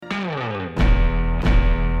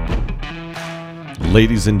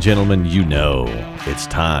Ladies and gentlemen, you know it's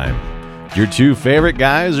time. Your two favorite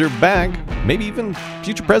guys are back. Maybe even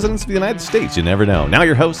future presidents of the United States. You never know. Now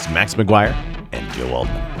your hosts, Max McGuire and Joe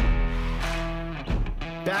Waldman.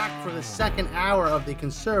 Back for the second hour of the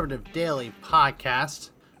Conservative Daily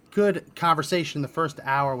Podcast. Good conversation in the first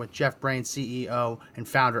hour with Jeff Brain, CEO and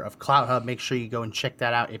founder of CloutHub. Make sure you go and check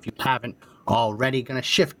that out if you haven't already. Going to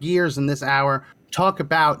shift gears in this hour. Talk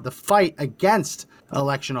about the fight against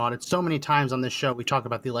election audits. So many times on this show, we talk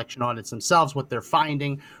about the election audits themselves, what they're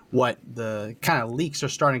finding, what the kind of leaks are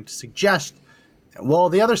starting to suggest. Well,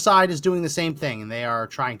 the other side is doing the same thing, and they are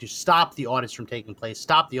trying to stop the audits from taking place,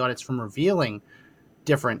 stop the audits from revealing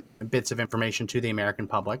different bits of information to the American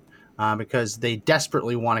public because they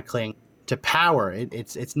desperately want to cling to power.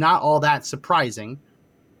 It's not all that surprising.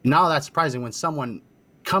 Not all that surprising when someone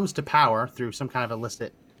comes to power through some kind of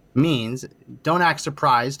illicit means. Don't act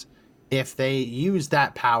surprised if they use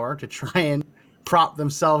that power to try and prop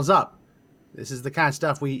themselves up. This is the kind of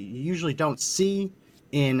stuff we usually don't see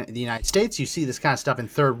in the United States. You see this kind of stuff in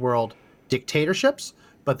third world dictatorships,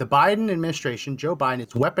 but the Biden administration, Joe Biden, is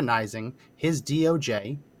weaponizing his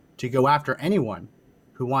DOJ to go after anyone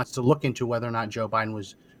who wants to look into whether or not Joe Biden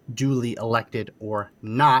was duly elected or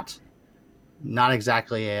not. Not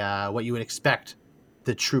exactly what you would expect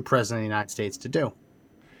the true president of the United States to do.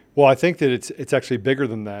 Well, I think that it's actually bigger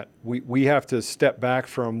than that. We have to step back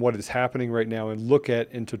from what is happening right now and look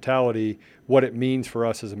at, in totality, what it means for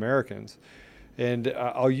us as Americans. And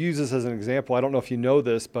I'll use this as an example. I don't know if you know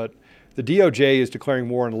this, but the DOJ is declaring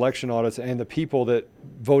war on election audits and the people that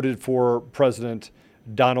voted for President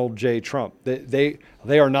Donald J. Trump. They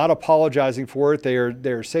are not apologizing for it.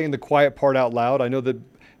 They're saying the quiet part out loud. I know that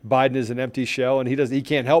Biden is an empty shell, and he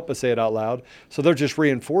can't help but say it out loud. So they're just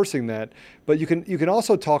reinforcing that. But you can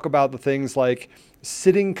also talk about the things like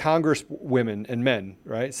sitting Congress women and men,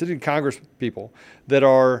 right? Sitting Congress people that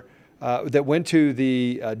went to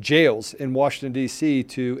the jails in Washington, D.C.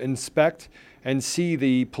 to inspect and see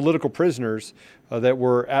the political prisoners that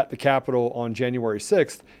were at the Capitol on January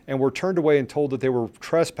 6th and were turned away and told that they were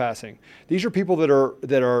trespassing. These are people that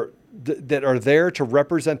are there to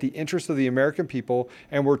represent the interests of the American people,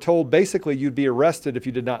 and were told basically you'd be arrested if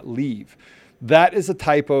you did not leave. That is the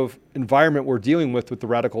type of environment we're dealing with the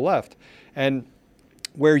radical left. And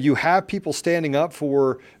where you have people standing up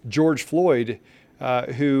for George Floyd,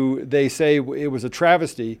 who they say it was a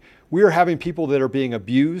travesty, we are having people that are being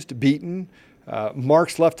abused, beaten,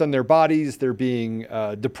 marks left on their bodies, they're being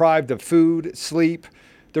deprived of food, sleep.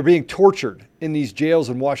 They're being tortured in these jails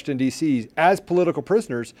in Washington, D.C. as political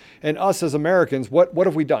prisoners. And us as Americans, what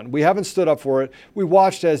have we done? We haven't stood up for it. We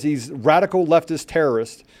watched as these radical leftist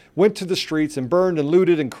terrorists went to the streets and burned and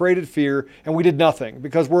looted and created fear, and we did nothing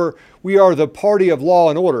because we are the party of law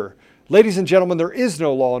and order. Ladies and gentlemen, there is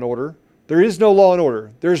no law and order. There is no law and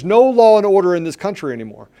order. There's no law and order in this country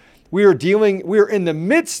anymore. We are in the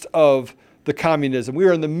midst of the communism. We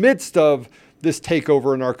are in the midst of this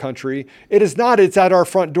takeover in our country. It's at our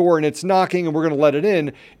front door and it's knocking and we're going to let it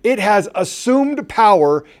in. It has assumed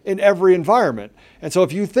power in every environment. And so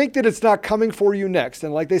if you think that it's not coming for you next,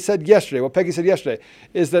 and like they said yesterday, what Peggy said yesterday,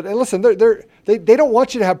 is that, and listen, they don't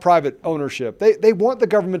want you to have private ownership. They want the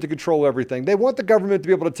government to control everything. They want the government to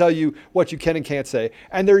be able to tell you what you can and can't say.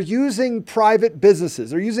 And they're using private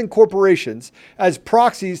businesses, they're using corporations as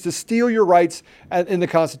proxies to steal your rights in the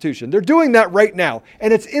Constitution. They're doing that right now.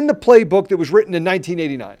 And it's in the playbook that was written in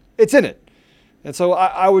 1989. It's in it. And so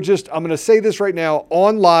I'm going to say this right now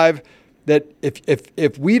on live, that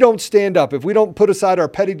if we don't stand up, if we don't put aside our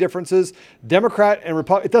petty differences, Democrat and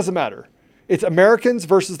Republican, it doesn't matter. It's Americans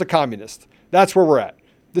versus the communists. That's where we're at.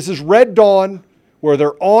 This is Red Dawn, where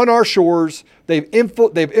they're on our shores. They've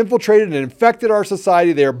infiltrated and infected our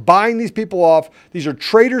society. They are buying these people off. These are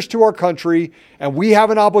traitors to our country, and we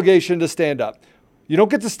have an obligation to stand up. You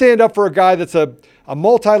don't get to stand up for a guy that's a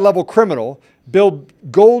multi-level criminal, build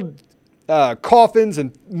gold coffins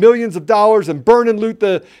and millions of dollars and burn and loot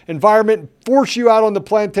the environment and force you out on the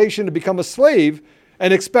plantation to become a slave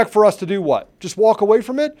and expect for us to do what? Just walk away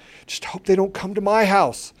from it? Just hope they don't come to my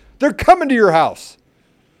house. They're coming to your house.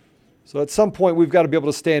 So at some point, we've got to be able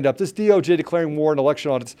to stand up. This DOJ declaring war on election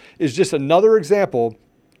audits is just another example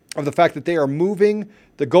of the fact that they are moving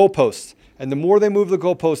the goalposts. And the more they move the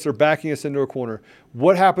goalposts, they're backing us into a corner.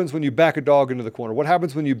 What happens when you back a dog into the corner? What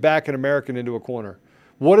happens when you back an American into a corner?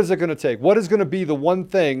 What is it going to take? What is going to be the one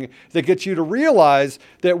thing that gets you to realize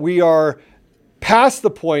that we are past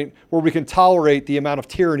the point where we can tolerate the amount of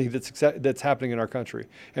tyranny that's happening in our country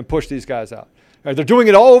and push these guys out? They're doing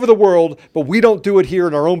it all over the world, but we don't do it here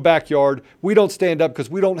in our own backyard. We don't stand up because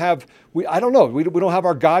we don't have, I don't know, we don't have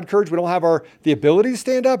our God courage. We don't have the ability to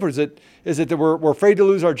stand up. Or is it that we're afraid to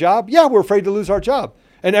lose our job? Yeah, we're afraid to lose our job.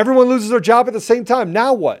 And everyone loses their job at the same time.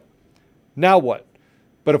 Now what? Now what?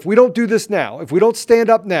 But if we don't do this now, if we don't stand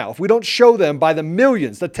up now, if we don't show them by the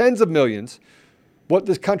millions, the tens of millions, what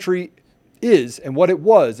this country is and what it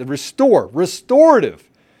was, and restorative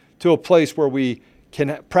to a place where we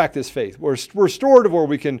can practice faith. We're restorative where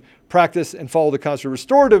we can practice and follow the Constitution.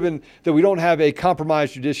 Restorative in that we don't have a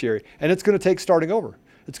compromised judiciary. And it's going to take starting over.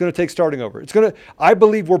 I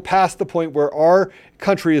believe we're past the point where our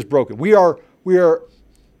country is broken. We are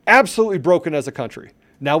absolutely broken as a country.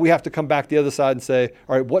 Now we have to come back the other side and say,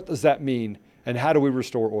 all right, what does that mean? And how do we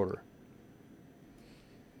restore order?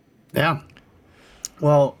 Yeah.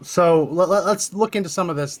 Well, so let's look into some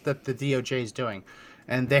of this that the DOJ is doing.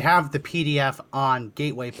 And they have the PDF on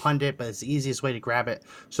Gateway Pundit, but it's the easiest way to grab it.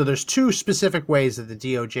 So there's two specific ways that the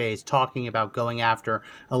DOJ is talking about going after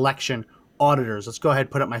election auditors. Let's go ahead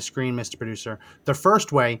and put up my screen, Mr. Producer. The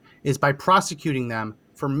first way is by prosecuting them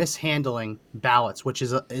for mishandling ballots, which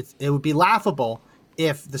is it would be laughable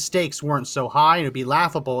if the stakes weren't so high. It would be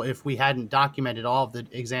laughable if we hadn't documented all of the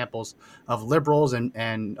examples of liberals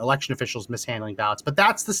and election officials mishandling ballots. But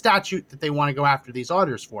that's the statute that they want to go after these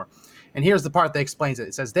auditors for. And here's the part that explains it.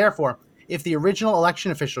 It says, therefore, if the original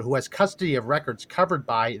election official who has custody of records covered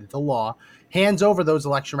by the law hands over those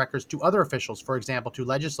election records to other officials, for example, to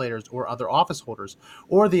legislators or other office holders,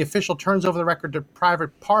 or the official turns over the record to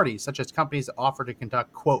private parties, such as companies that offer to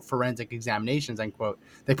conduct, quote, forensic examinations, end quote.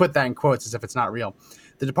 They put that in quotes as if it's not real.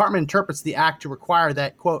 The department interprets the act to require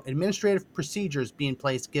that, quote, administrative procedures be in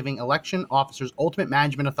place giving election officers ultimate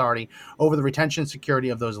management authority over the retention and security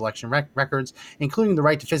of those election records, including the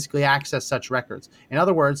right to physically access such records. In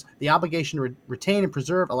other words, the obligation to retain and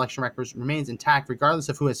preserve election records remains intact regardless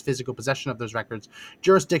of who has physical possession of those records.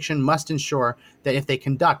 Jurisdiction must ensure that if they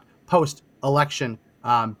conduct post-election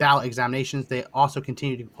ballot examinations, they also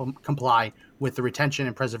continue to comply with the retention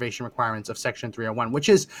and preservation requirements of Section 301, which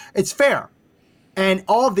is, it's fair. And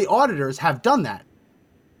all of the auditors have done that.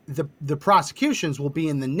 The prosecutions will be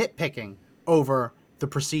in the nitpicking over the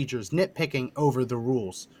procedures, nitpicking over the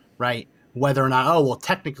rules, right? Whether or not,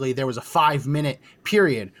 technically there was a 5-minute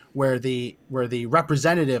period where the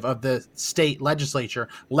representative of the state legislature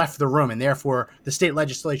left the room, and therefore the state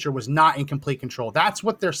legislature was not in complete control. That's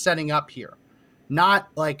what they're setting up here. Not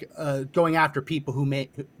like going after people who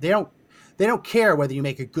they don't care whether you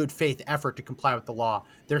make a good faith effort to comply with the law.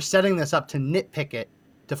 They're setting this up to nitpick it,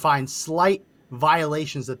 to find slight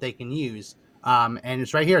violations that they can use. And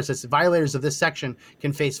it's right here. It says violators of this section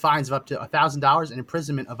can face fines of up to $1,000 and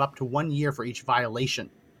imprisonment of up to 1 year for each violation.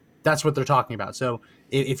 That's what they're talking about. So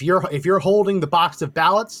if you're holding the box of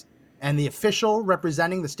ballots and the official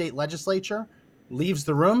representing the state legislature leaves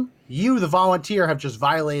the room, you, the volunteer, have just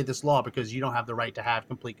violated this law because you don't have the right to have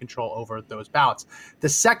complete control over those ballots. The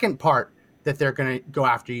second part that they're going to go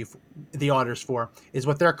after you, the auditors, for is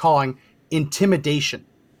what they're calling intimidation.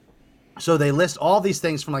 So they list all these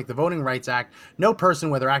things from like the Voting Rights Act. No person,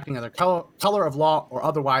 whether acting under color of law or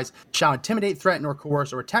otherwise, shall intimidate, threaten, or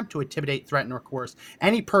coerce, or attempt to intimidate, threaten, or coerce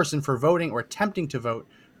any person for voting or attempting to vote,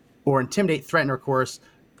 or intimidate, threaten, or coerce.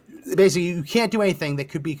 Basically, you can't do anything that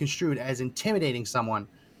could be construed as intimidating someone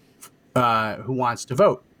who wants to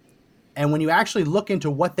vote. And when you actually look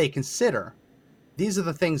into what they consider, these are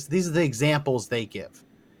the examples they give.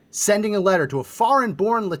 Sending a letter to a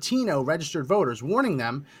foreign-born Latino registered voters warning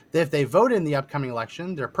them that if they voted in the upcoming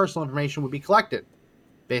election, their personal information would be collected.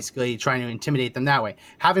 Basically trying to intimidate them that way.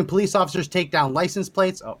 Having police officers take down license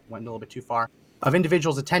plates, went a little bit too far, of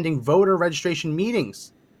individuals attending voter registration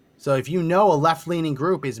meetings. So if you know a left-leaning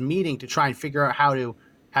group is meeting to try and figure out how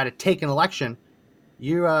to take an election,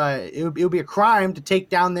 it would be a crime to take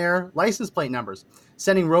down their license plate numbers.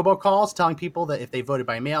 Sending robocalls telling people that if they voted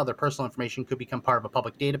by mail, their personal information could become part of a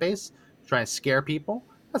public database, trying to scare people.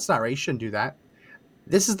 That's not right. You shouldn't do that.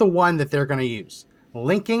 This is the one that they're going to use.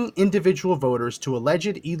 Linking individual voters to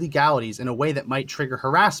alleged illegalities in a way that might trigger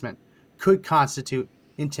harassment could constitute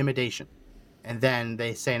intimidation. And then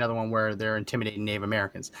they say another one where they're intimidating Native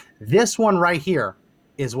Americans. This one right here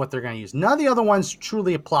is what they're going to use. None of the other ones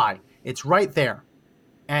truly apply. It's right there.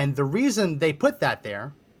 And the reason they put that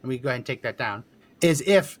there, and we go ahead and take that down, is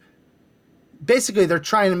if basically they're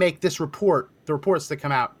trying to make this report, the reports that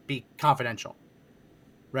come out, be confidential,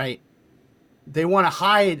 right? They want to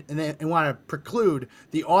hide and they want to preclude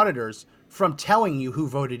the auditors from telling you who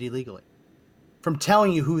voted illegally, from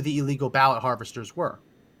telling you who the illegal ballot harvesters were.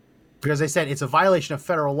 Because they said it's a violation of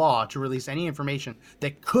federal law to release any information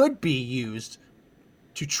that could be used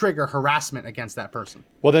to trigger harassment against that person.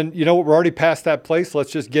 Well, then, you know what? We're already past that place.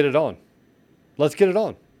 Let's just get it on. Let's get it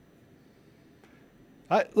on.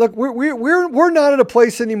 Look, we're not at a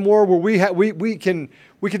place anymore where we can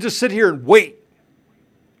just sit here and wait.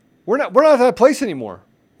 We're not at that place anymore.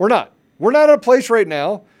 We're not at a place right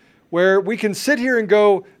now where we can sit here and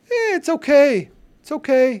go, it's okay. It's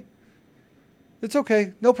okay. It's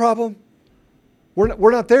okay. No problem.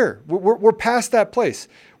 We're not there. We're past that place.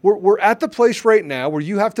 We're at the place right now where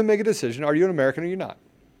you have to make a decision. Are you an American or you're not?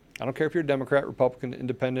 I don't care if you're a Democrat, Republican,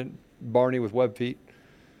 Independent, Barney with web feet.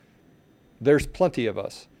 There's plenty of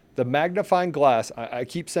us. The magnifying glass, I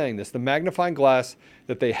keep saying this, the magnifying glass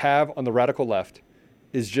that they have on the radical left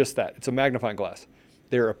is just that. It's a magnifying glass.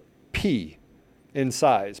 They're a pea in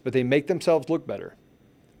size, but they make themselves look better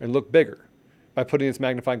and look bigger by putting this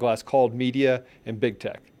magnifying glass called media and big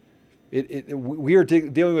tech. We are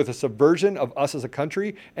dealing with a subversion of us as a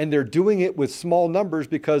country, and they're doing it with small numbers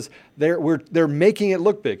because they're making it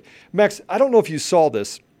look big. Max, I don't know if you saw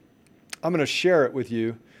this. I'm going to share it with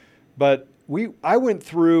you, but I went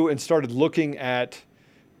through and started looking at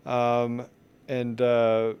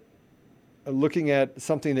looking at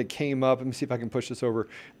something that came up. Let me see if I can push this over.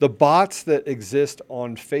 The bots that exist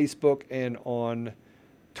on Facebook and on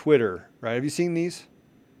Twitter, right? Have you seen these?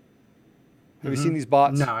 Have you seen these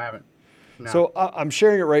bots? No, I haven't. No. So I'm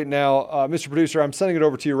sharing it right now. Mr. Producer, I'm sending it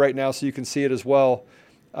over to you right now so you can see it as well.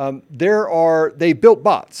 They built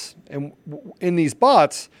bots. And in these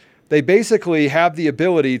bots, they basically have the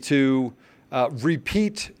ability to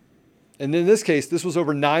repeat. And in this case, this was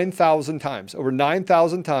over 9,000 times. Over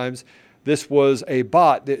 9,000 times, this was a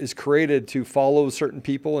bot that is created to follow certain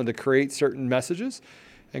people and to create certain messages.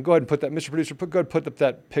 And go ahead and put that, Mr. Producer, go ahead and put up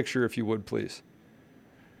that picture if you would, please.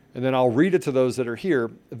 And then I'll read it to those that are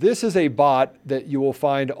here. This is a bot that you will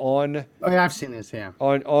find on. Oh yeah, I've seen this. Yeah.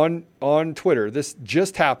 On Twitter. This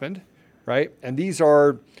just happened, right? And these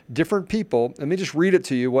are different people. Let me just read it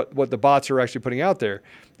to you. What the bots are actually putting out there.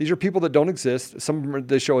 These are people that don't exist. Some of them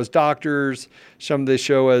they show as doctors. Some they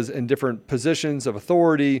show as in different positions of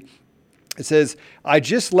authority. It says, I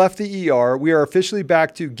just left the ER. We are officially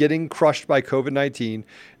back to getting crushed by COVID-19.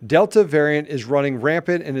 Delta variant is running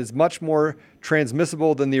rampant and is much more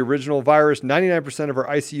transmissible than the original virus. 99% of our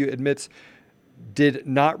ICU admits did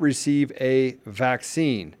not receive a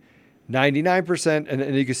vaccine. 99%,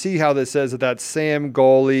 and you can see how this says that that's Sam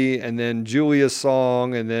Gawley and then Julia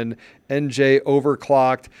Song and then NJ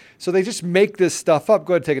Overclocked. So they just make this stuff up.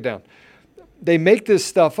 Go ahead, take it down. They make this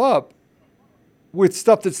stuff up with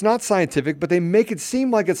stuff that's not scientific, but they make it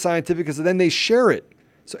seem like it's scientific because then they share it.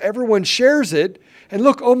 So everyone shares it. And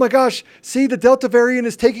look, oh my gosh, see the Delta variant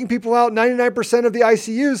is taking people out, 99% of the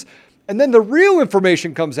ICUs. And then the real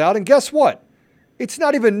information comes out, and guess what? It's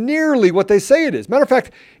not even nearly what they say it is. Matter of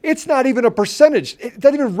fact, it's not even a percentage. It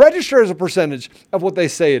doesn't even register as a percentage of what they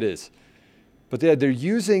say it is. But they're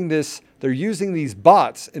using these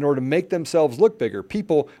bots in order to make themselves look bigger.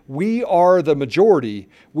 People, we are the majority.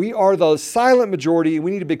 We are the silent majority.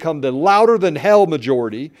 We need to become the louder than hell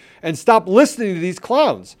majority and stop listening to these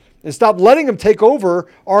clowns and stop letting them take over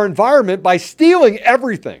our environment by stealing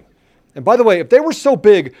everything. And by the way, if they were so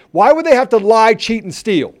big, why would they have to lie, cheat, and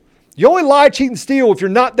steal? You only lie, cheat, and steal if you're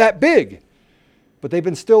not that big. But they've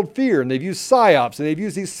instilled fear, and they've used psyops, and they've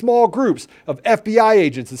used these small groups of FBI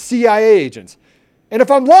agents and CIA agents. And if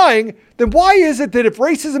I'm lying, then why is it that if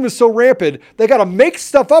racism is so rampant, they got to make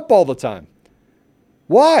stuff up all the time?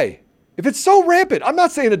 Why? If it's so rampant, I'm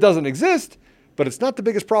not saying it doesn't exist, but it's not the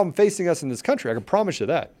biggest problem facing us in this country. I can promise you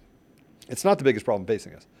that. It's not the biggest problem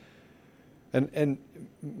facing us. And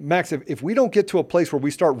Max, if we don't get to a place where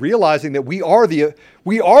we start realizing that we are the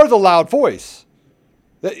loud voice,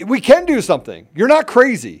 that we can do something. You're not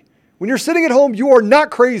crazy. When you're sitting at home, you are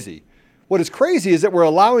not crazy. What is crazy is that we're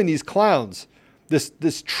allowing these clowns,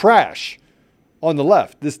 this trash on the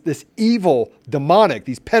left, this evil, demonic,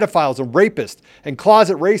 these pedophiles and rapists and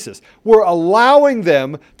closet racists, we're allowing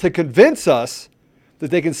them to convince us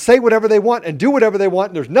that they can say whatever they want and do whatever they want,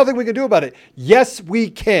 and there's nothing we can do about it. Yes, we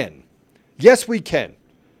can. Yes, we can.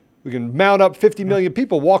 We can mount up 50 million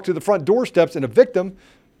people, walk to the front doorsteps and evict them,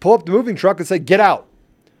 pull up the moving truck and say, get out.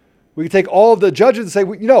 We can take all of the judges and say,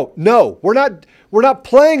 no, we're not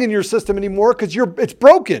playing in your system anymore because it's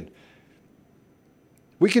broken.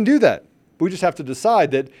 We can do that. We just have to decide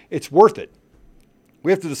that it's worth it.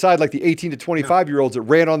 We have to decide, like the 18 to 25-year-olds that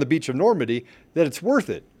ran on the beach of Normandy, that it's worth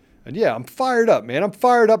it. And yeah, I'm fired up, man. I'm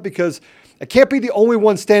fired up because I can't be the only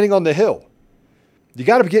one standing on the hill. You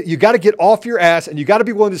got to get off your ass, and you got to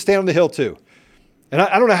be willing to stand on the hill too. And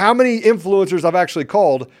I don't know how many influencers I've actually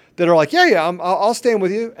called that are like, yeah, I'll stand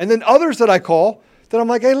with you. And then others that I call then I'm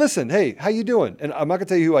like, hey, listen, hey, how you doing? And I'm not gonna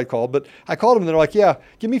tell you who I called, but I called them and they're like, yeah,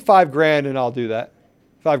 give me $5,000 and I'll do that.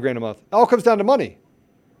 $5,000 a month. It all comes down to money.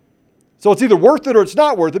 So it's either worth it or it's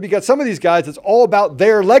not worth it, because some of these guys, it's all about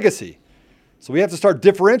their legacy. So we have to start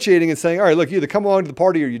differentiating and saying, all right, look, you either come along to the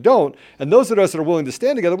party or you don't. And those of us that are willing to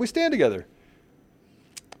stand together, we stand together.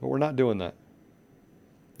 But we're not doing that.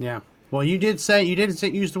 Yeah. Well, you did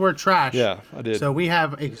use the word trash. Yeah, I did. So we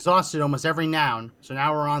have exhausted almost every noun. So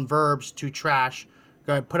now we're on verbs to trash.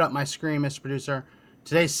 Go ahead, put up my screen, Mr. Producer.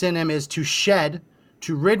 Today's synonym is to shed,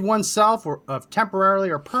 to rid oneself of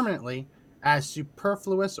temporarily or permanently as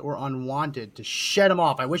superfluous or unwanted, to shed them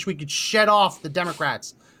off. I wish we could shed off the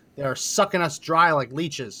Democrats. They are sucking us dry like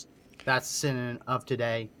leeches. That's the synonym of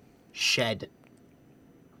today, shed.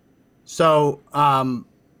 So,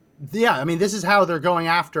 yeah, I mean, this is how they're going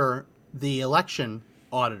after the election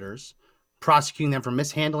auditors, prosecuting them for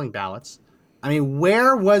mishandling ballots. I mean,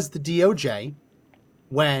 where was the DOJ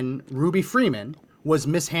when Ruby Freeman was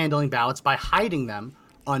mishandling ballots by hiding them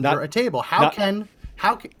under a table? How can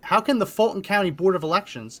the Fulton County Board of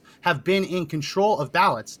Elections have been in control of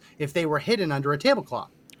ballots if they were hidden under a tablecloth?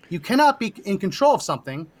 You cannot be in control of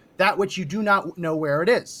something that which you do not know where it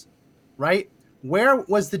is, right? Where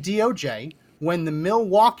was the DOJ when the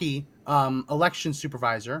Milwaukee election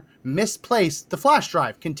supervisor misplaced the flash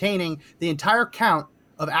drive containing the entire count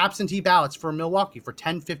of absentee ballots for Milwaukee for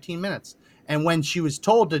 10, 15 minutes? And when she was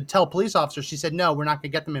told to tell police officers, she said, no, we're not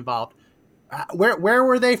going to get them involved. Where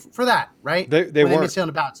were they for that, right? They weren't. They mishandled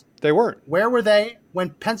the ballots. They weren't. Where were they when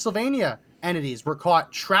Pennsylvania entities were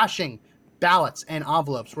caught trashing ballots and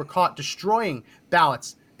envelopes, were caught destroying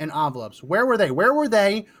ballots and envelopes? Where were they? Where were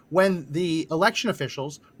they when the election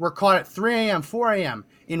officials were caught at 3 a.m., 4 a.m.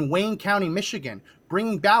 in Wayne County, Michigan,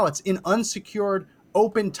 bringing ballots in unsecured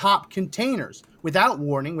open-top containers without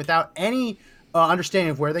warning, without any understanding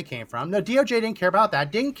of where they came from? No, DOJ didn't care about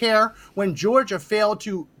that. Didn't care when Georgia failed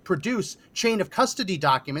to produce chain of custody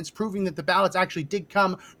documents proving that the ballots actually did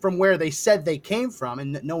come from where they said they came from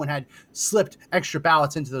and that no one had slipped extra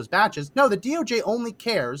ballots into those batches. No, the DOJ only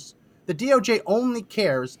cares. The DOJ only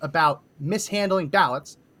cares about mishandling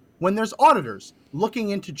ballots when there's auditors looking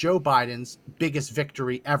into Joe Biden's biggest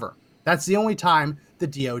victory ever. That's the only time the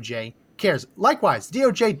DOJ cares. Likewise,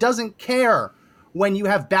 DOJ doesn't care when you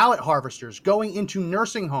have ballot harvesters going into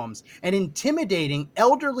nursing homes and intimidating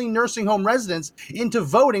elderly nursing home residents into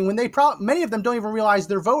voting when many of them don't even realize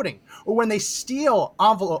they're voting, or when they steal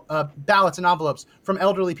ballots and envelopes from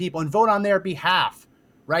elderly people and vote on their behalf,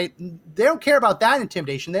 right? They don't care about that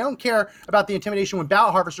intimidation. They don't care about the intimidation when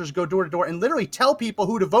ballot harvesters go door to door and literally tell people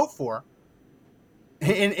who to vote for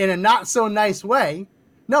in a not so nice way.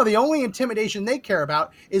 No, the only intimidation they care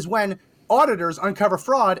about is when auditors uncover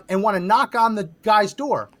fraud and want to knock on the guy's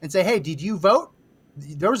door and say, hey, did you vote?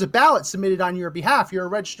 There was a ballot submitted on your behalf. You're a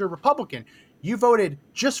registered Republican. You voted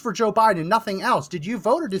just for Joe Biden, nothing else. Did you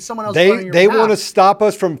vote or did someone else vote on your behalf? They want to stop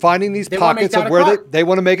us from finding these pockets of where they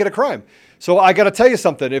want to make it a crime. So I got to tell you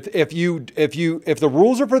something. If the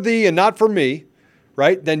rules are for thee and not for me,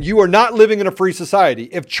 right, then you are not living in a free society.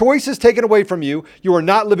 If choice is taken away from you, you are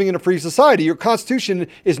not living in a free society. Your Constitution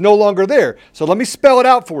is no longer there. So let me spell it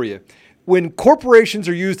out for you. When corporations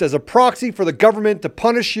are used as a proxy for the government to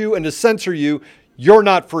punish you and to censor you, you're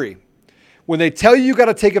not free. When they tell you got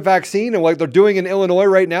to take a vaccine, and like they're doing in Illinois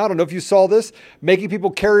right now, I don't know if you saw this, making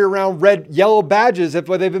people carry around red, yellow badges if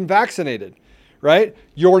they've been vaccinated, right?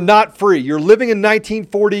 You're not free. You're living in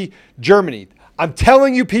 1940 Germany. I'm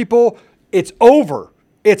telling you people, it's over.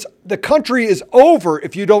 The country is over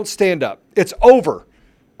if you don't stand up. It's over.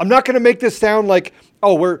 I'm not going to make this sound like,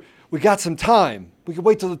 oh, we got some time. We can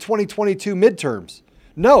wait till the 2022 midterms.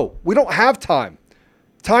 No, we don't have time.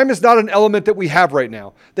 Time is not an element that we have right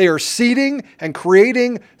now. They are seeding and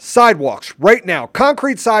creating sidewalks right now,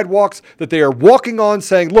 concrete sidewalks that they are walking on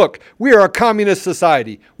saying, look, we are a communist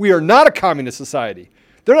society. We are not a communist society.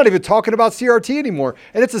 They're not even talking about CRT anymore.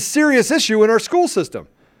 And it's a serious issue in our school system.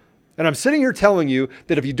 And I'm sitting here telling you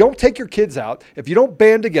that if you don't take your kids out, if you don't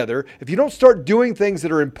band together, if you don't start doing things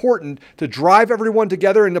that are important to drive everyone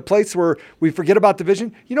together in a place where we forget about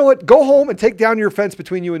division, you know what? Go home and take down your fence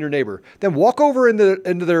between you and your neighbor. Then walk over into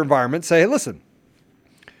their environment, say, hey, listen,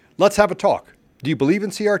 let's have a talk. Do you believe in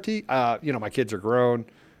CRT? My kids are grown.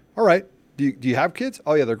 All right. Do you have kids?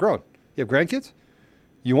 Oh, yeah, they're grown. You have grandkids?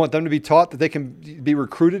 You want them to be taught that they can be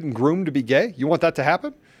recruited and groomed to be gay? You want that to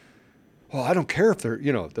happen? Well, I don't care if they're,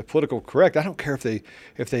 the political correct. I don't care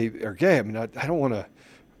if they are gay. I mean, I don't want to,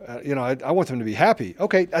 I want them to be happy.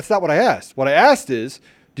 Okay, that's not what I asked. What I asked is,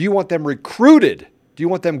 do you want them recruited? Do you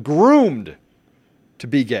want them groomed to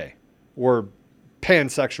be gay or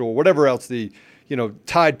pansexual, whatever else the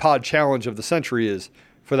Tide Pod challenge of the century is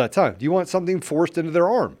for that time? Do you want something forced into their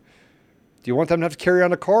arm? Do you want them to have to carry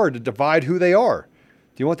on a card to divide who they are?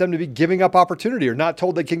 Do you want them to be giving up opportunity or not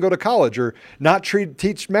told they can go to college or not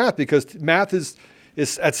teach math because math is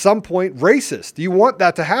at some point racist? Do you want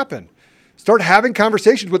that to happen? Start having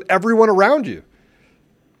conversations with everyone around you.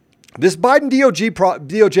 This Biden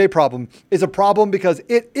DOJ problem is a problem because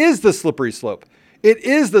it is the slippery slope. It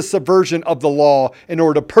is the subversion of the law in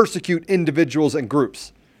order to persecute individuals and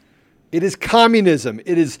groups. It is communism.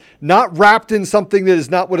 It is not wrapped in something that is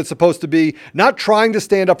not what it's supposed to be, not trying to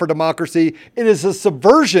stand up for democracy. It is a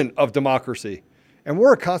subversion of democracy. And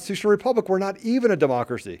we're a constitutional republic. We're not even a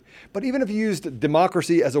democracy. But even if you used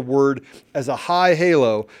democracy as a word, as a high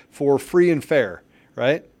halo for free and fair,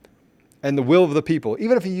 right? And the will of the people,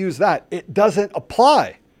 even if you use that, it doesn't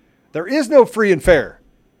apply. There is no free and fair.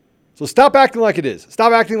 So stop acting like it is.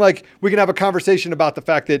 Stop acting like we can have a conversation about the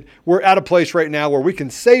fact that we're at a place right now where we can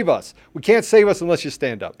save us. We can't save us unless you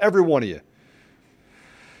stand up. Every one of you.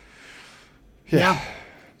 Yeah.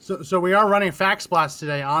 So we are running fact splash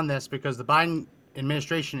today on this because the Biden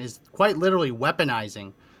administration is quite literally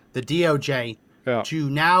weaponizing the DOJ to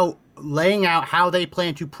now laying out how they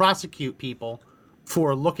plan to prosecute people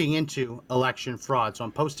for looking into election fraud. So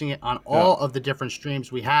I'm posting it on all of the different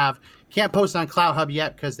streams we have. Can't post on Clout Hub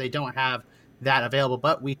yet because they don't have that available.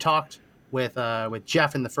 But we talked with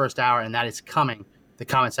Jeff in the first hour, and that is coming. The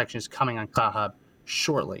comment section is coming on Clout Hub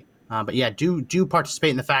shortly. But yeah, do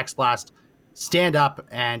participate in the Facts Blast. Stand up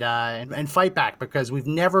and fight back because we've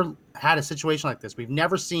never had a situation like this. We've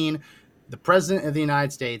never seen the president of the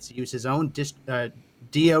United States use his own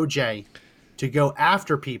DOJ to go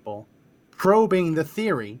after people probing the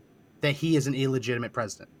theory that he is an illegitimate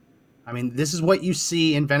president. I mean, this is what you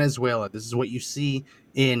see in Venezuela. This is what you see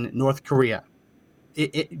in North Korea.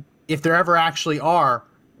 If there ever actually are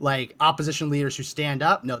like opposition leaders who stand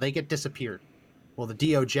up, no, they get disappeared. Well, the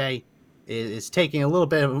DOJ is taking a little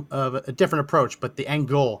bit of a different approach, but the end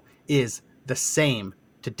goal is the same: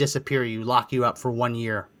 to disappear you, lock you up for 1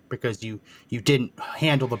 year because you didn't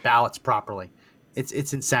handle the ballots properly. It's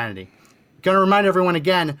insanity. Going to remind everyone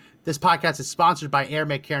again, this podcast is sponsored by Air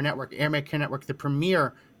Medcare Network. Air Medcare Network, the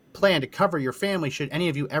premier plan to cover your family should any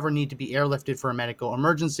of you ever need to be airlifted for a medical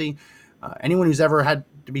emergency. Anyone who's ever had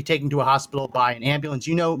to be taken to a hospital by an ambulance,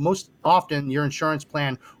 most often your insurance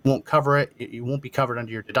plan won't cover it. It won't be covered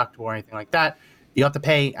under your deductible or anything like that. You have to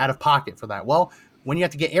pay out of pocket for that. Well, when you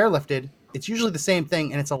have to get airlifted, it's usually the same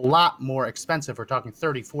thing, and it's a lot more expensive. We're talking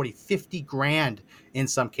 30, 40, 50 grand in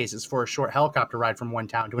some cases for a short helicopter ride from one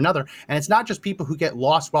town to another. And it's not just people who get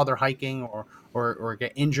lost while they're hiking or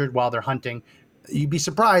get injured while they're hunting. You'd be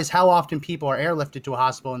surprised how often people are airlifted to a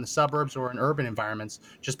hospital in the suburbs or in urban environments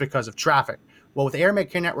just because of traffic. Well, with Air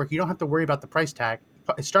Medcare Network, you don't have to worry about the price tag.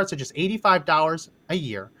 It starts at just $85 a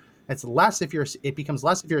year. It's less it becomes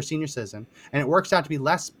less if you're a senior citizen, and it works out to be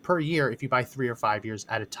less per year if you buy 3 or 5 years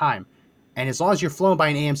at a time. And as long as you're flown by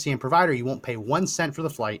an AMC and provider, you won't pay 1 cent for the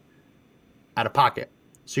flight out of pocket.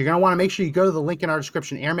 So you're going to want to make sure you go to the link in our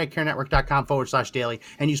description, airmedcarenetwork.com/daily,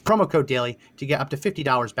 and use promo code daily to get up to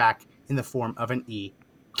 $50 back in the form of an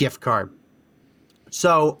e-gift card.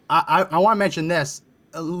 So I want to mention this,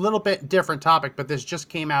 a little bit different topic, but this just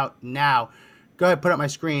came out now. Go ahead, put up my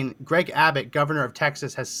screen. Greg Abbott, governor of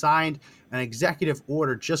Texas, has signed an executive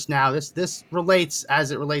order just now. This relates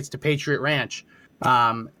to Patriot Ranch.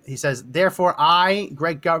 He says, therefore, I,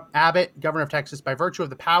 Greg Abbott, governor of Texas, by virtue of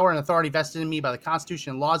the power and authority vested in me by the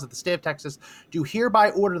Constitution and laws of the state of Texas, do hereby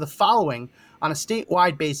order the following on a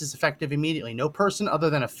statewide basis effective immediately. No person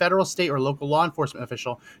other than a federal, state, or local law enforcement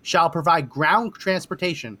official shall provide ground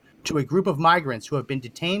transportation to a group of migrants who have been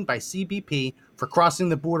detained by CBP for crossing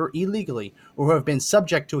the border illegally or who have been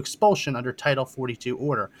subject to expulsion under Title 42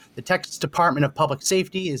 order. The Texas Department of Public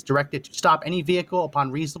Safety is directed to stop any vehicle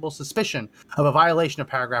upon reasonable suspicion of a violation of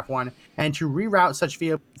Paragraph 1 and to reroute such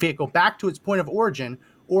vehicle back to its point of origin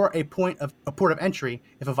or a port of entry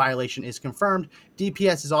if a violation is confirmed.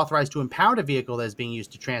 DPS is authorized to impound a vehicle that is being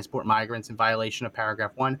used to transport migrants in violation of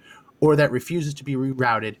Paragraph 1 or that refuses to be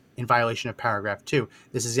rerouted in violation of Paragraph 2.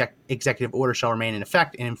 This executive order shall remain in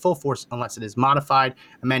effect and in full force unless it is modified,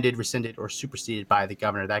 amended, rescinded, or superseded by the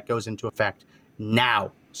governor. That goes into effect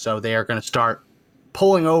now. So they are going to start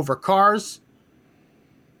pulling over cars,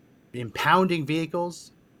 impounding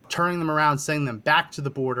vehicles, turning them around, sending them back to the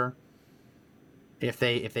border if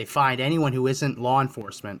they find anyone who isn't law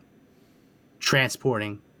enforcement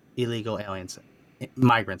transporting illegal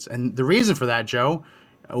migrants. And the reason for that, Joe,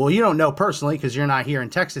 well, you don't know personally because you're not here in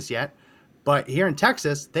Texas yet, but here in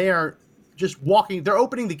Texas, they are just walking. They're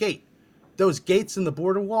opening the gate. those gates in the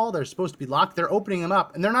border wall, they're supposed to be locked. They're opening them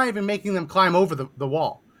up, and they're not even making them climb over the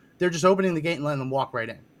wall. They're just opening the gate and letting them walk right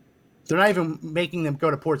in. They're not even making them go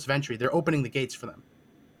to ports of entry. They're opening the gates for them.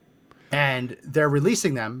 And they're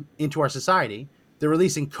releasing them into our society. They're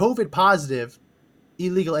releasing COVID-positive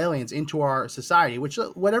illegal aliens into our society, which,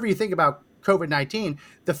 whatever you think about COVID-19,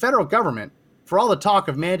 the federal government, for all the talk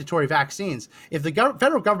of mandatory vaccines, if the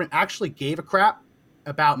federal government actually gave a crap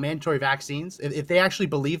about mandatory vaccines, if they actually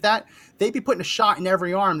believe that, they'd be putting a shot in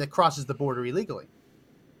every arm that crosses the border illegally.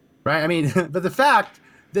 Right? I mean, but the fact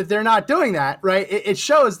that they're not doing that, right, it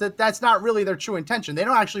shows that that's not really their true intention. They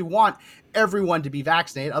don't actually want everyone to be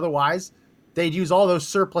vaccinated. Otherwise, they'd use all those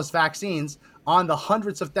surplus vaccines on the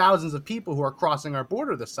hundreds of thousands of people who are crossing our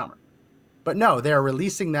border this summer. But no, they're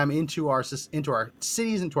releasing them into our cities,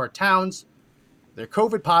 into our towns. They're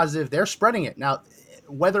COVID positive. They're spreading it. Now,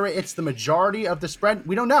 whether it's the majority of the spread,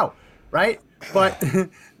 we don't know, right? But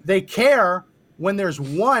they care when there's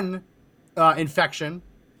one infection.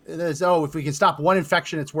 If we can stop one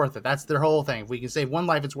infection, it's worth it. That's their whole thing. If we can save one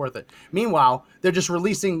life, it's worth it. Meanwhile, they're just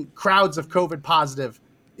releasing crowds of COVID positive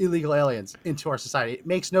illegal aliens into our society. It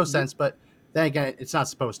makes no sense, but then again, it's not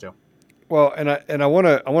supposed to. Well, and I want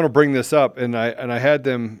to bring this up, and I had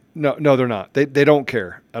them. No, they're not. They don't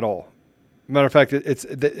care at all. Matter of fact,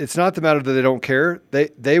 it's not the matter that they don't care.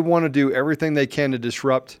 They want to do everything they can to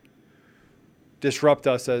disrupt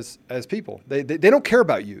us as people. They don't care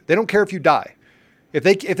about you. They don't care if you die. If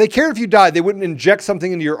they cared if you died, they wouldn't inject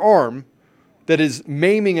something into your arm that is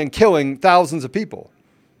maiming and killing thousands of people.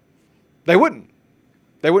 They wouldn't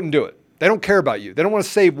do it. They don't care about you. They don't want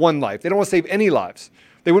to save one life. They don't want to save any lives.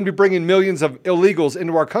 They wouldn't be bringing millions of illegals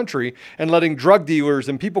into our country and letting drug dealers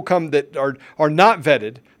and people come that are not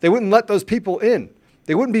vetted. They wouldn't let those people in.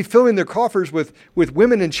 They wouldn't be filling their coffers with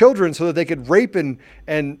women and children so that they could rape and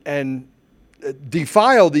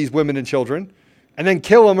defile these women and children and then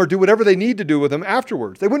kill them or do whatever they need to do with them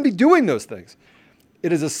afterwards. They wouldn't be doing those things.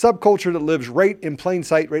 It is a subculture that lives right in plain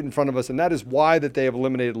sight, right in front of us, and that is why that they have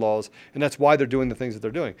eliminated laws, and that's why they're doing the things that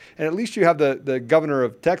they're doing. And at least you have the governor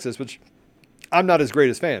of Texas, which I'm not his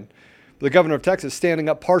greatest fan, but the governor of Texas standing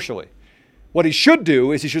up partially. What he should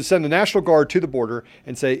do is he should send the National Guard to the border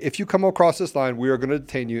and say, if you come across this line, we are going to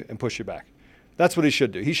detain you and push you back. That's what he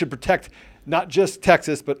should do. He should protect not just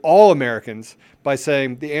Texas, but all Americans by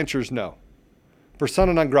saying the answer is no.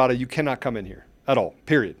 Persona non grata, you cannot come in here at all,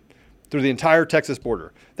 period, through the entire Texas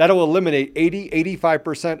border. That'll eliminate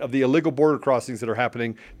 85% of the illegal border crossings that are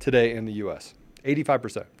happening today in the U.S.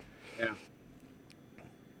 85%. Yeah.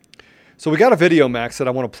 So we got a video, Max, that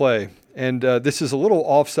I want to play. And this is a little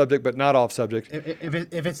off subject, but not off subject.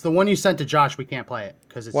 If it's the one you sent to Josh, we can't play it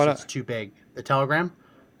because it's too big. The Telegram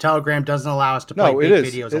doesn't allow us to play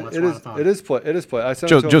big videos unless we're on the phone. It is play.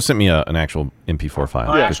 Joe sent me an actual MP4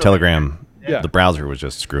 file. Because Telegram, the browser was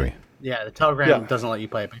just screwy. Yeah, the Telegram doesn't let you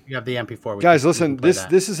play it, but if you have the MP4. Guys, listen,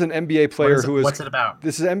 this is an NBA player what's it about?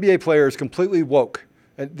 This is an NBA player who's completely woke.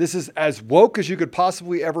 And this is as woke as you could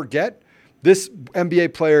possibly ever get. This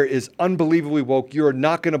NBA player is unbelievably woke. You are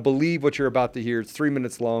not going to believe what you're about to hear. It's 3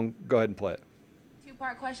 minutes long. Go ahead and play it.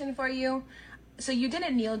 Two-part question for you. So you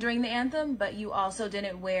didn't kneel during the anthem, but you also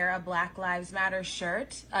didn't wear a Black Lives Matter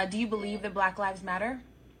shirt. Do you believe that Black Lives Matter?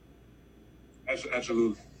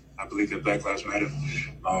 Absolutely. I believe that Black Lives Matter.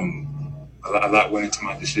 A lot went into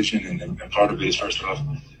my decision, and part of it is, first off,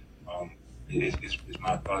 is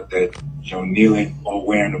my thought that, kneeling or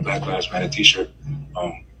wearing a Black Lives Matter t-shirt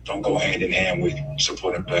don't go hand in hand with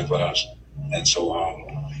supporting Black lives. And so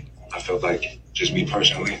I felt like, just me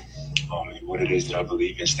personally, what it is that I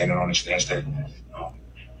believe in, standing on the stance that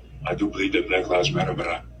I do believe that Black Lives Matter, but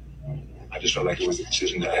I just felt like it was a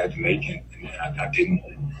decision that I had to make, and I didn't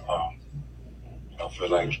feel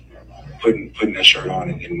like putting that shirt on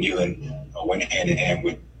and kneeling went hand in hand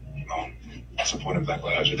with supporting Black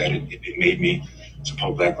lives, or that it made me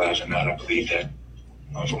support Black lives or not. I believe that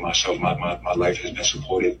for myself, my life has been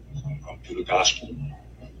supported through the gospel,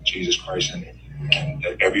 Jesus Christ, and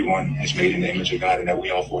that everyone is made in the image of God, and that we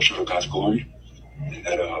all fall short of God's glory, and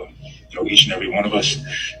that each and every one of us,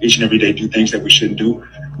 each and every day, do things that we shouldn't do.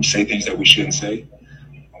 We say things that we shouldn't say.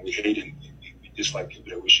 We hate and we dislike people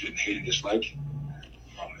that we shouldn't hate and dislike.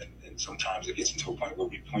 And sometimes it gets into a point where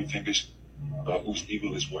we point fingers about whose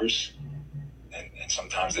evil is worse. And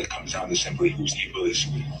sometimes that comes down to simply whose evil is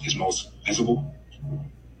most visible.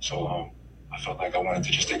 So I felt like I wanted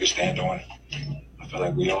to just take a stand on it. I feel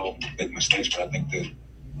like we all make mistakes, but I think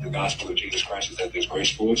the gospel of Jesus Christ is that there's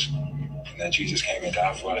grace for us, and that Jesus came and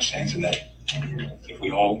died for our sins, and that if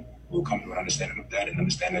we all will come to an understanding of that and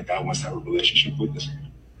understand that God wants to have a relationship with us,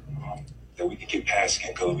 that we can get past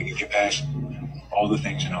skin color, we can get past all the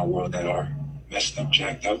things in our world that are messed up,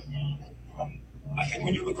 jacked up. I think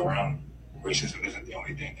when you look around, racism isn't the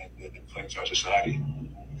only thing that plagues our society,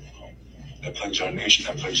 that plagues our nation,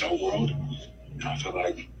 that plagues our world. And I feel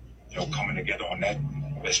like, coming together on that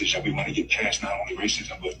message that we want to get past not only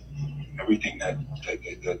racism, but everything that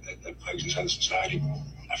plagues us as a society,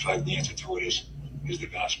 I feel like the answer to it is the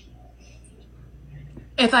gospel.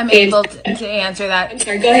 If I'm able to answer that. I'm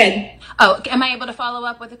sorry, go ahead. Oh, am I able to follow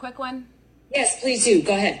up with a quick one? Yes, please do.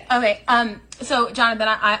 Go ahead. Okay. So, Jonathan,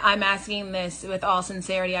 I'm asking this with all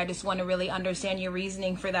sincerity. I just want to really understand your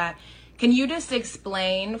reasoning for that. Can you just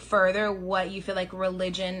explain further what you feel like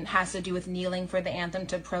religion has to do with kneeling for the anthem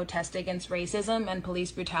to protest against racism and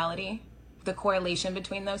police brutality? The correlation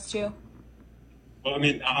between those two? Well, I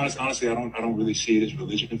mean, honestly, I don't really see it as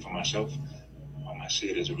religion for myself. I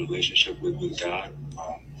see it as a relationship with God.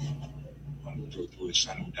 Through His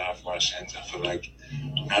Son who died for our sins. I feel like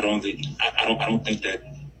not only I don't think that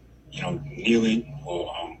kneeling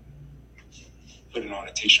or putting on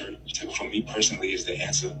a T-shirt for me personally is the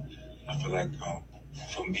answer. I feel like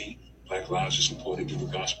for me, Black lives are supported through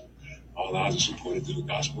the gospel. All lives are supported through the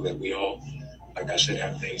gospel. That we all, like I said,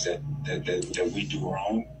 have things that we do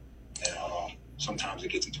wrong, and sometimes it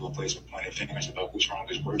gets into a place of pointing fingers about who's wrong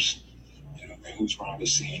is worse, and who's wrong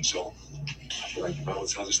is seen. So I feel like the Bible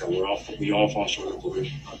tells us that we all fall short of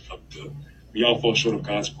glory. We all fall short of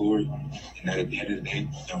God's glory, and that at the end of the day,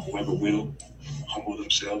 whoever will humble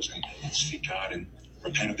themselves and seek God and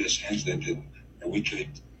repent of their sins, that we could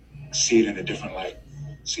see it in a different light,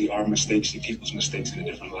 see our mistakes, see people's mistakes in a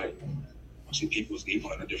different light, see people's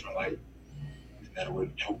evil in a different light, and that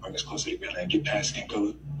would help bring us closer together and get past skin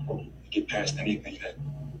color, get past anything that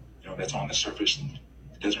that's on the surface and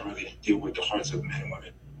doesn't really deal with the hearts of men and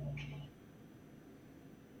women.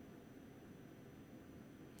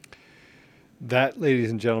 That,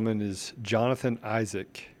 ladies and gentlemen, is Jonathan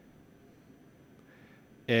Isaac.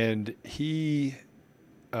 And he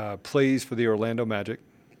plays for the Orlando Magic.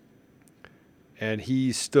 And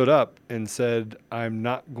he stood up and said, I'm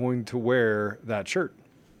not going to wear that shirt.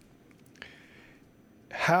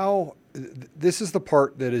 This is the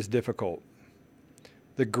part that is difficult.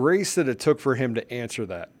 The grace that it took for him to answer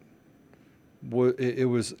that, it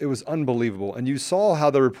was unbelievable. And you saw how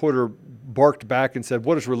the reporter barked back and said,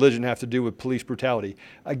 what does religion have to do with police brutality?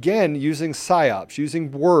 Again, using psyops,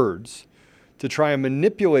 using words to try and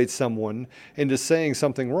manipulate someone into saying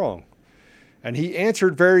something wrong. And he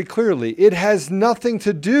answered very clearly, it has nothing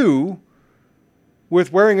to do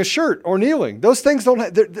with wearing a shirt or kneeling. Those things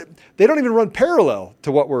they don't even run parallel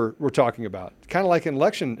to what we're talking about. Kind of like in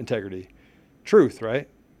election integrity. Truth, right?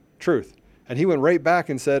 Truth. And he went right back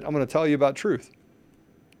and said, I'm going to tell you about truth.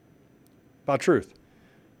 About truth.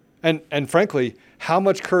 And frankly, how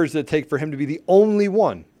much courage did it take for him to be the only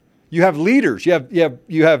one? You have leaders,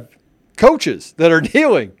 you have coaches that are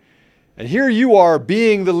kneeling. And here you are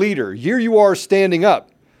being the leader. Here you are standing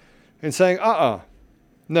up and saying,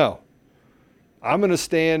 no. I'm going to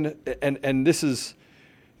stand, and this is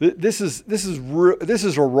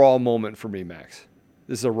a raw moment for me, Max.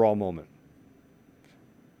 This is a raw moment.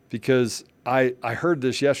 Because I heard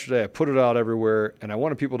this yesterday, I put it out everywhere, and I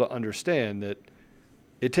wanted people to understand that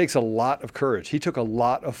it takes a lot of courage. He took a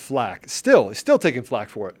lot of flack. He's still taking flack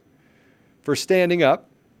for it. For standing up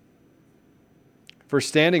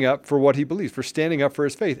for what he believes, for standing up for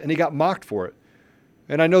his faith. And he got mocked for it.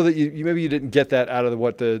 And I know that you maybe you didn't get that out of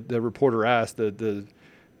what the reporter asked, the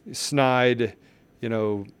snide,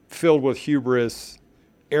 filled with hubris,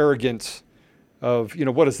 arrogance of,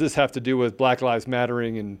 what does this have to do with Black Lives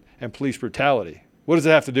Mattering and police brutality? What does it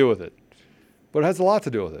have to do with it? But it has a lot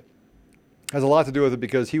to do with it. It has a lot to do with it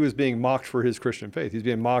because he was being mocked for his Christian faith. He's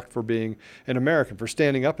being mocked for being an American, for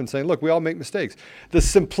standing up and saying, look, we all make mistakes. The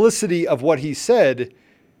simplicity of what he said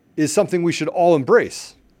is something we should all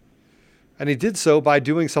embrace. And he did so by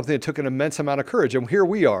doing something that took an immense amount of courage. And here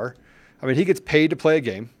we are. I mean, he gets paid to play a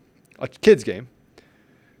game, a kid's game.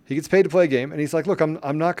 He gets paid to play a game. And he's like, look,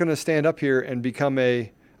 I'm not going to stand up here and become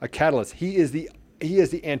a catalyst. He is the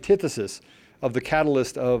antithesis of the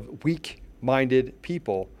catalyst of weak-minded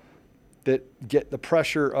people that get the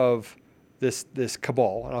pressure of this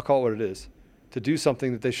cabal, and I'll call it what it is, to do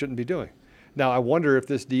something that they shouldn't be doing. Now, I wonder if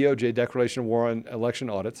this DOJ declaration of war on election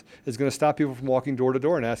audits is going to stop people from walking door to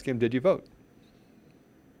door and asking them, did you vote?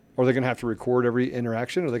 Or they're going to have to record every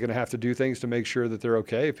interaction? Or they're going to have to do things to make sure that they're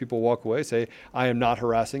okay? If people walk away, say, I am not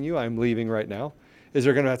harassing you, I'm leaving right now. Is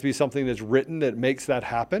there going to have to be something that's written that makes that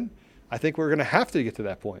happen? I think we're going to have to get to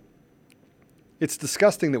that point. It's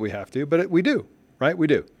disgusting that we have to, but we do, right? We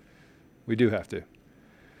do. We do have to.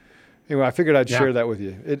 Anyway, I figured I'd share that with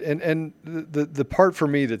you. And the part for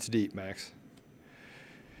me that's deep, Max,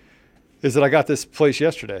 is that I got this place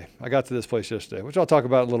yesterday. I got to this place yesterday, which I'll talk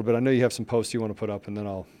about a little bit. I know you have some posts you want to put up, and then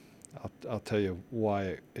I'll tell you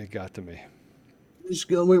why it got to me.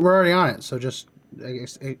 We're already on it, so just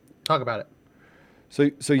talk about it.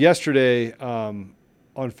 So yesterday on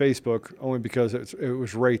Facebook, only because it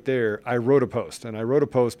was right there, I wrote a post, and I wrote a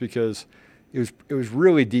post because it was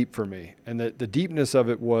really deep for me, and the deepness of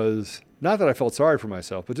it was not that I felt sorry for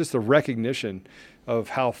myself, but just the recognition of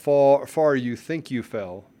how far you think you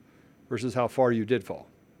fell versus how far you did fall.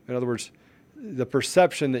 In other words, the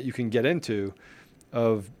perception that you can get into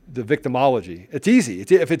of the victimology. It's easy.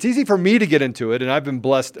 If it's easy for me to get into it, and I've been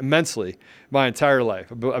blessed immensely my entire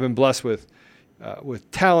life. I've been blessed with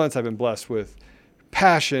talents. I've been blessed with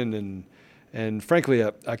passion and frankly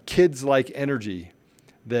a kid's-like energy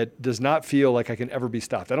that does not feel like I can ever be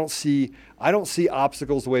stopped. I don't see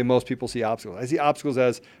obstacles the way most people see obstacles. I see obstacles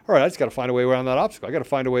as, all right, I just got to find a way around that obstacle. I got to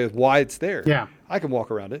find a way of why it's there. Yeah. I can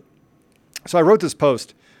walk around it. So I wrote this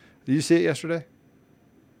post. Did you see it yesterday?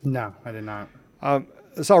 No, I did not.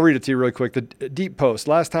 So I'll read it to you really quick. The deep post.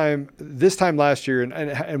 This time last year,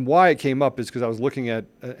 and why it came up is because I was looking at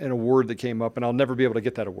an award that came up, and I'll never be able to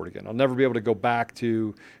get that award again. I'll never be able to go back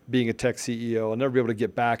to being a tech CEO. I'll never be able to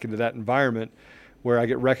get back into that environment where I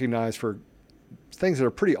get recognized for things that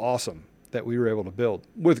are pretty awesome that we were able to build.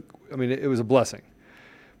 It was a blessing.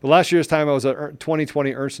 But last year's time, I was a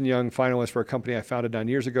 2020 Ernst & Young finalist for a company I founded 9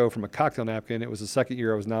 years ago from a cocktail napkin. It was the second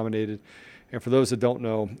year I was nominated. And for those that don't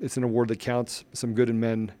know, it's an award that counts some good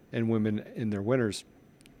men and women in their winners.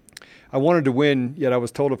 I wanted to win, yet I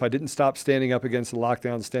was told if I didn't stop standing up against the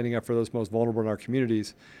lockdown, standing up for those most vulnerable in our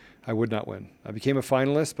communities, I would not win. I became a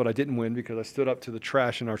finalist, but I didn't win because I stood up to the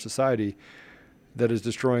trash in our society that is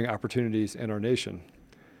destroying opportunities in our nation.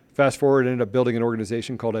 Fast forward, I ended up building an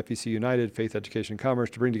organization called FEC United, Faith, Education, Commerce,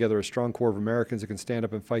 to bring together a strong core of Americans that can stand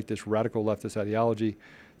up and fight this radical leftist ideology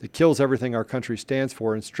that kills everything our country stands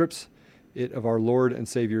for and strips it of our Lord and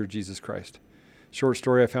Savior, Jesus Christ. Short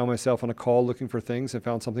story, I found myself on a call looking for things and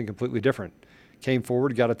found something completely different. Came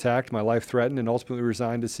forward, got attacked, my life threatened, and ultimately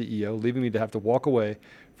resigned as CEO, leaving me to have to walk away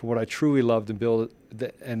from what I truly loved and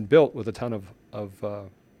built with a ton of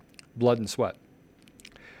blood and sweat.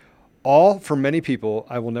 All, for many people,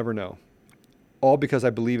 I will never know. All because I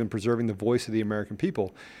believe in preserving the voice of the American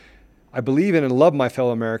people. I believe in and love my fellow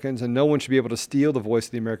Americans, and no one should be able to steal the voice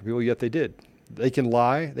of the American people, yet they did. They can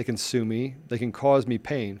lie, they can sue me, they can cause me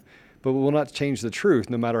pain, but will not change the truth,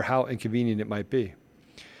 no matter how inconvenient it might be.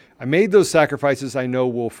 I made those sacrifices I know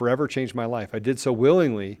will forever change my life. I did so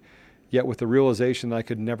willingly, yet with the realization that I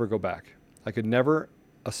could never go back. I could never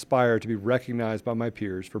aspire to be recognized by my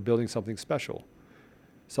peers for building something special,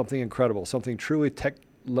 something incredible, something truly tech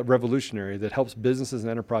revolutionary that helps businesses and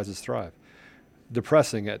enterprises thrive.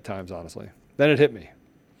 Depressing at times, honestly. Then it hit me.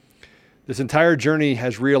 This entire journey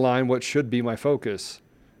has realigned what should be my focus.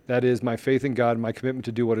 That is my faith in God and my commitment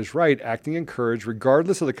to do what is right, acting in courage,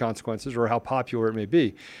 regardless of the consequences or how popular it may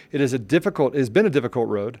be. It has been a difficult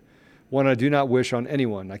road, one I do not wish on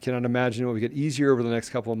anyone. I cannot imagine it will get easier over the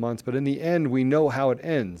next couple of months, but in the end, we know how it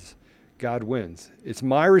ends. God wins. It's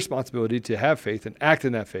my responsibility to have faith and act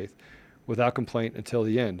in that faith without complaint until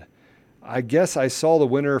the end. I guess I saw the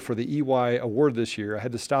winner for the EY award this year. I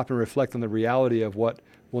had to stop and reflect on the reality of what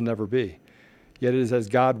will never be. Yet it is as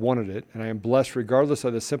God wanted it, and I am blessed regardless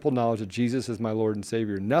of the simple knowledge that Jesus is my Lord and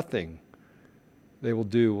Savior. Nothing they will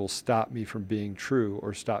do will stop me from being true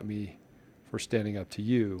or stop me for standing up to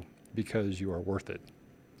you because you are worth it.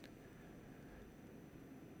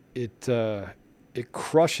 It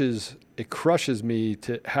crushes me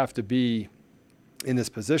to have to be in this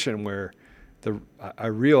position where I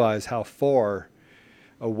realize how far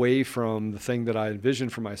away from the thing that I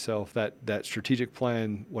envisioned for myself, that strategic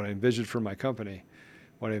plan, what I envisioned for my company,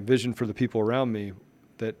 what I envisioned for the people around me,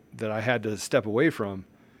 that I had to step away from.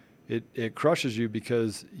 It crushes you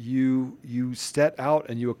because you set out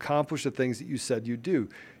and you accomplish the things that you said you'd do.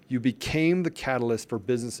 You became the catalyst for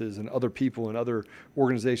businesses and other people and other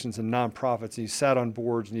organizations and nonprofits, and you sat on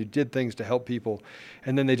boards and you did things to help people,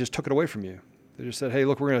 and then they just took it away from you. They just said, hey,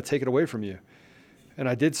 look, we're going to take it away from you. And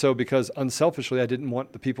I did so because unselfishly, I didn't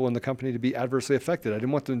want the people in the company to be adversely affected. I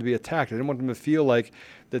didn't want them to be attacked. I didn't want them to feel like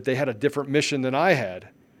that they had a different mission than I had.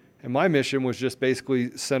 And my mission was just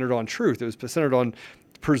basically centered on truth. It was centered on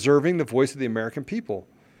preserving the voice of the American people.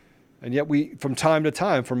 And yet we, from time to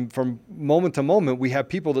time, from moment to moment, we have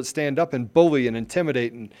people that stand up and bully and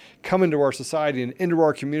intimidate and come into our society and into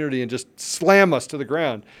our community and just slam us to the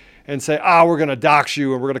ground and say, we're going to dox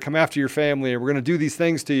you, or we're going to come after your family, or we're going to do these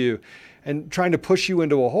things to you, and trying to push you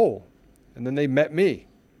into a hole. And then they met me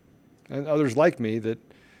and others like me that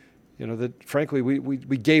frankly,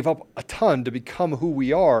 we gave up a ton to become who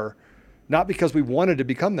we are not because we wanted to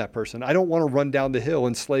become that person. I don't want to run down the hill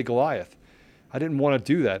and slay Goliath. I didn't want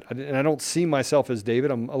to do that. And I don't see myself as David.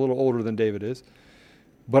 I'm a little older than David is.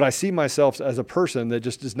 But I see myself as a person that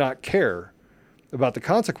just does not care about the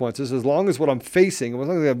consequences as long as what I'm facing, as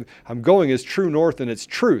long as I'm going is true north and it's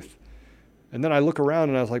truth. And then I look around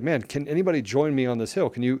and I was like, man, can anybody join me on this hill?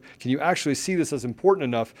 Can you actually see this as important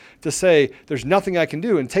enough to say there's nothing I can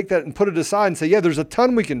do, and take that and put it aside and say, yeah, there's a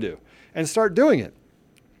ton we can do, and start doing it.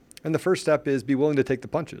 And the first step is be willing to take the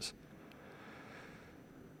punches.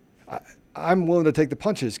 I'm willing to take the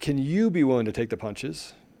punches. Can you be willing to take the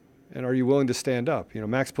punches? And are you willing to stand up?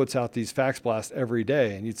 Max puts out these fax blasts every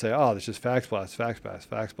day, and you'd say, oh, it's just fax blast.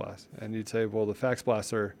 And you'd say, well, the fax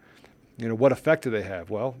blasts are, what effect do they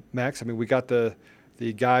have? Well, Max, we got the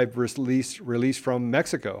guy released from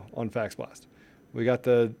Mexico on fax blast. We got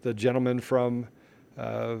the gentleman from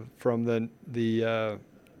the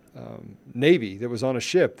Navy that was on a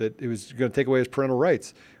ship that it was going to take away his parental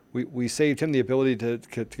rights. We saved him the ability to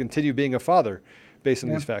continue being a father based on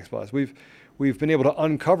these fax blasts. We've been able to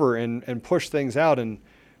uncover and push things out, and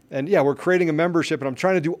yeah, we're creating a membership, and I'm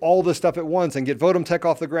trying to do all this stuff at once and get Votum Tech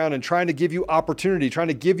off the ground and trying to give you opportunity, trying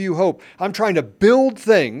to give you hope. I'm trying to build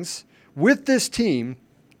things with this team,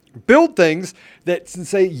 build things that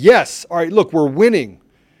say, yes, all right, look, we're winning.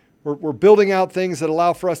 We're building out things that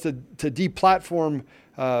allow for us to deplatform,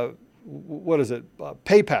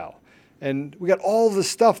 PayPal. And we got all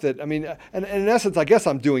this stuff that, and in essence, I guess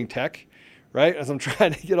I'm doing tech, right? As I'm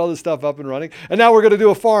trying to get all this stuff up and running. And now we're going to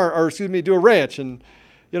do do a ranch. And,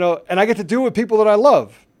 and I get to do it with people that I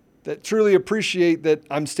love, that truly appreciate that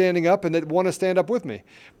I'm standing up and that want to stand up with me.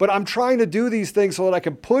 But I'm trying to do these things so that I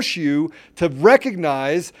can push you to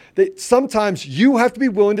recognize that sometimes you have to be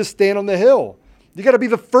willing to stand on the hill. You got to be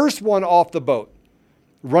the first one off the boat,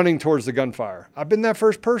 running towards the gunfire. I've been that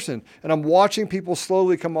first person, and I'm watching people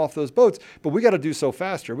slowly come off those boats, but we got to do so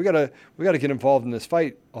faster. We got to get involved in this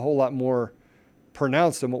fight a whole lot more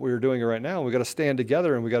pronounced than what we were doing right now. We got to stand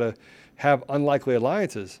together, and we got to have unlikely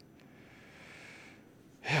alliances.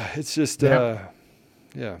 Yeah, it's just, I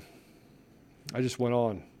just went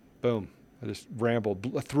on. Boom. I just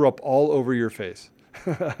rambled, threw up all over your face.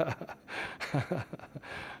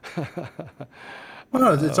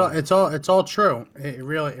 Well, it's all true. It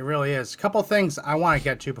really is. A couple things I want to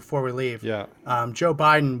get to before we leave. Yeah. Joe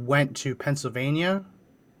Biden went to Pennsylvania.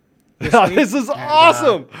 This is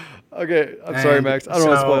awesome. Okay, I'm sorry, Max. I don't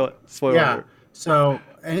want to spoil it. Yeah. So,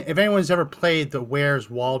 if anyone's ever played the Where's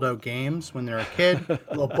Waldo games when they're a kid,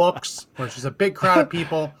 little books, where it's just a big crowd of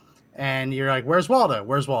people, and you're like, "Where's Waldo?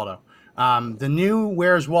 Where's Waldo?" The new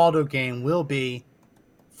Where's Waldo game will be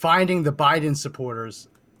finding the Biden supporters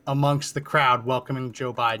amongst the crowd welcoming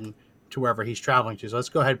Joe Biden to wherever he's traveling to. So let's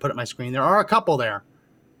go ahead and put up my screen. There are a couple there.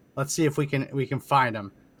 Let's see if we can find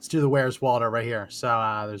them. Let's do the Where's Waldo right here. So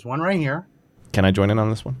there's one right here. Can I join in on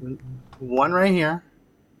this one? One right here.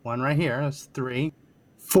 One right here. That's 3,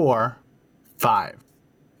 4, 5.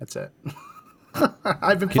 That's it.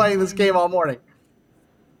 I've been playing this game all morning.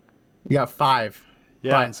 We got 5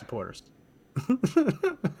 Biden supporters.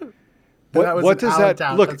 What does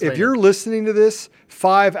that look? If you're listening to this,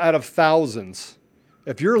 5 out of thousands.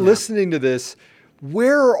 If you're listening to this,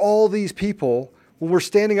 where are all these people when we're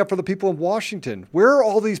standing up for the people in Washington? Where are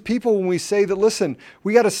all these people when we say that, listen,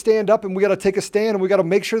 we got to stand up and we got to take a stand and we got to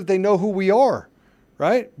make sure that they know who we are,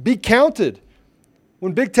 right? Be counted.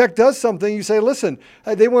 When big tech does something, you say, listen,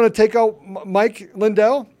 they want to take out Mike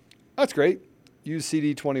Lindell. That's great. Use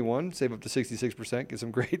CD21, save up to 66%, get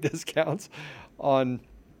some great discounts on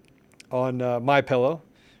My Pillow,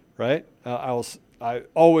 right? I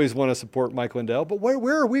always want to support Mike Lindell, but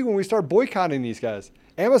where are we when we start boycotting these guys?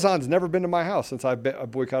 Amazon's never been to my house since I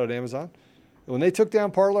boycotted Amazon. When they took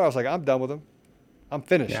down Parler, I was like, I'm done with them. I'm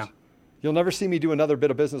finished. Yeah. You'll never see me do another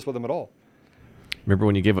bit of business with them at all. Remember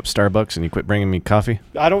when you gave up Starbucks and you quit bringing me coffee?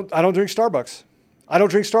 I don't drink Starbucks. I don't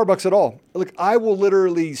drink Starbucks at all. Look, I will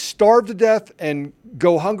literally starve to death and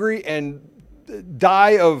go hungry and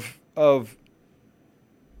die of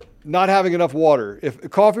not having enough water. If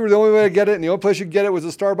coffee were the only way to get it and the only place you could get it was a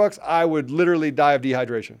Starbucks, I would literally die of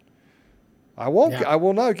dehydration. I won't. Yeah. I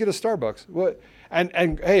will not get a Starbucks. What?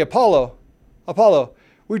 And hey, Apollo,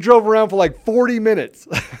 we drove around for like 40 minutes.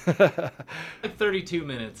 Like 32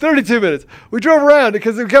 minutes. 32 minutes. We drove around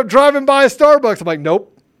because we kept driving by a Starbucks. I'm like,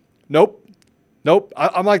 nope.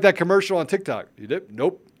 I'm like that commercial on TikTok. You did?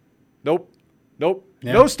 Nope. Yeah. No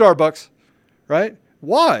Starbucks, right?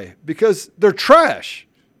 Why? Because they're trash.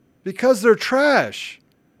 They're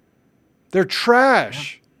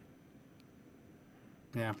trash.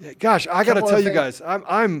 Yeah. Gosh, I got to tell you guys,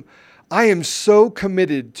 I am so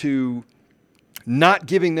committed to not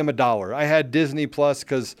giving them $1. I had Disney Plus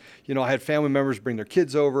because, I had family members bring their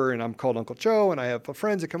kids over, and I'm called Uncle Joe, and I have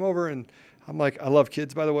friends that come over, and I'm like, I love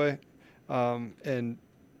kids, by the way. And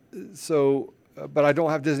so, but I don't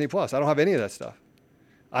have Disney Plus. I don't have any of that stuff.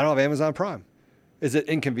 I don't have Amazon Prime. Is it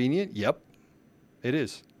inconvenient? Yep, it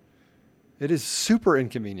is. It is super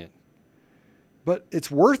inconvenient, but it's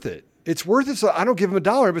worth it. It's worth it. So I don't give them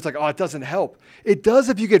 $1. But it's like, oh, it doesn't help. It does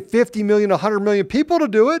if you get 50 million, 100 million people to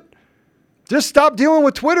do it. Just stop dealing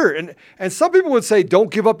with Twitter. And some people would say, don't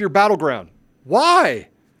give up your battleground. Why?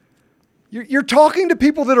 You're talking to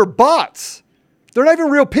people that are bots. They're not even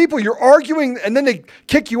real people. You're arguing, and then they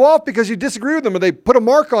kick you off because you disagree with them, or they put a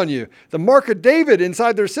mark on you, the mark of David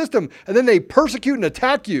inside their system, and then they persecute and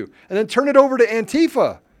attack you, and then turn it over to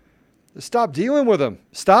Antifa. Just stop dealing with them.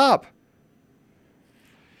 Stop.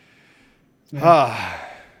 Yeah.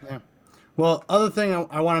 Well, other thing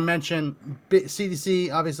I want to mention,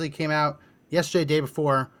 CDC obviously came out yesterday, day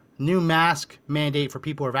before, new mask mandate for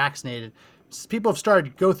people who are vaccinated. People have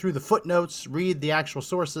started to go through the footnotes, read the actual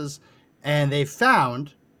sources, and they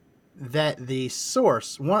found that the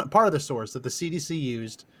source, one part of the source that the CDC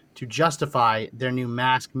used to justify their new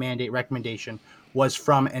mask mandate recommendation was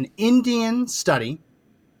from an Indian study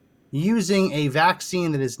using a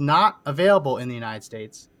vaccine that is not available in the United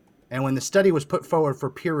States. And when the study was put forward for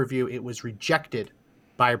peer review, it was rejected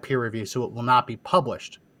by a peer review, so it will not be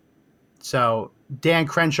published. So Dan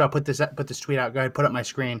Crenshaw put this tweet out. Go ahead, put up my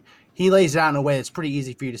screen. He lays it out in a way that's pretty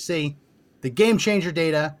easy for you to see. The game changer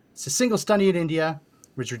data, it's a single study in India,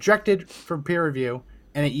 was rejected from peer review,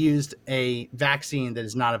 and it used a vaccine that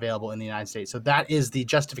is not available in the United States. So that is the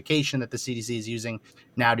justification that the CDC is using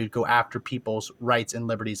now to go after people's rights and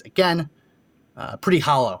liberties. Again, pretty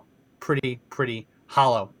hollow. Pretty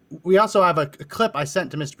hollow. We also have a clip I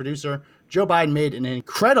sent to Mr. Producer. Joe Biden made an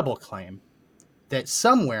incredible claim that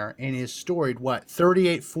somewhere in his storied,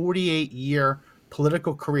 48-year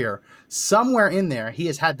political career, somewhere in there, he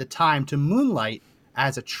has had the time to moonlight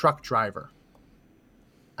as a truck driver.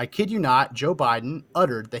 I kid you not, Joe Biden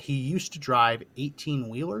uttered that he used to drive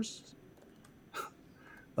 18-wheelers.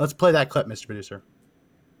 Let's play that clip, Mr. Producer.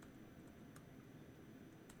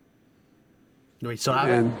 Do we still have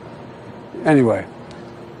it? Anyway.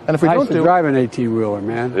 And if we I don't used to drive an 18-wheeler,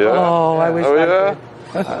 man. Yeah. Oh, I wish I could.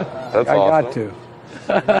 That's I awesome.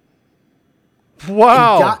 got to.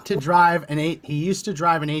 Wow. He used to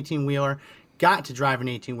drive an 18-wheeler, got to drive an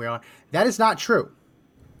 18-wheeler. That is not true.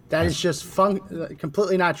 That is just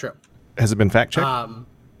completely not true. Has it been fact checked?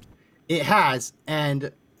 It has,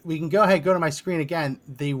 and we can go to my screen again.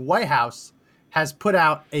 The White House has put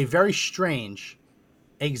out a very strange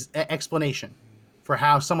explanation for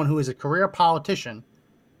how someone who is a career politician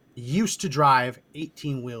used to drive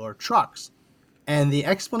 18-wheeler trucks. And the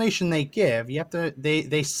explanation they give,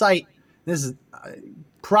 they cite, this is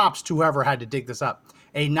props to whoever had to dig this up,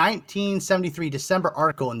 a 1973 December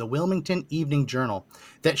article in the Wilmington Evening Journal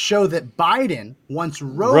that showed that Biden once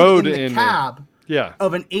rode in the cab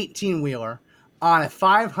of an 18-wheeler on a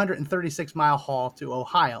 536-mile haul to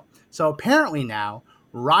Ohio. So apparently now,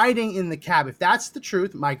 riding in the cab, if that's the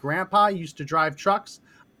truth, my grandpa used to drive trucks.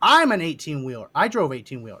 I'm an 18-wheeler. I drove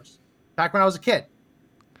 18-wheelers back when I was a kid.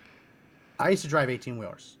 I used to drive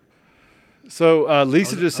 18-wheelers. So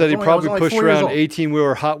Lisa just said he probably pushed around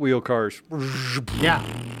 18-wheeler Hot Wheel cars. Yeah.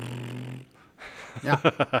 Yeah.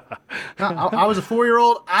 I was a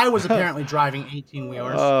 4-year-old. I was apparently driving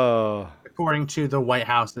 18-wheelers, according to the White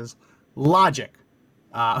House's logic.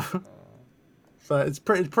 So it's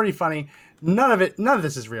pretty funny. None of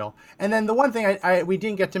this is real. And then the one thing we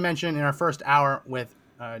didn't get to mention in our first hour with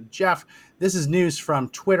Jeff, this is news from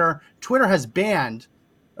Twitter. Twitter has banned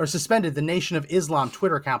or suspended the Nation of Islam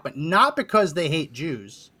Twitter account, but not because they hate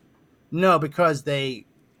Jews. No, because they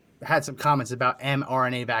had some comments about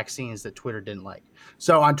mRNA vaccines that Twitter didn't like.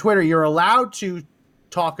 So on Twitter, you're allowed to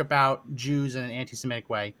talk about Jews in an anti-Semitic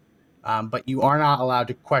way, but you are not allowed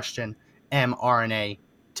to question mRNA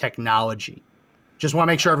technology. Just want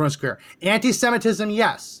to make sure everyone's clear. Anti-Semitism,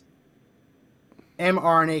 yes.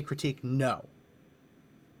 mRNA critique, no.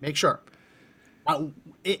 Make sure.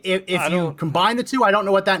 If you combine the two, I don't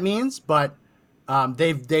know what that means, but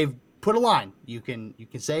they've put a line. You can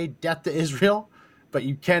say death to Israel, but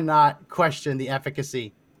you cannot question the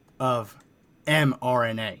efficacy of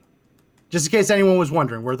mRNA. Just in case anyone was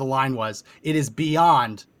wondering where the line was, it is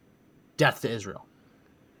beyond death to Israel.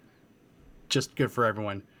 Just good for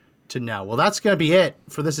everyone to know. Well, that's going to be it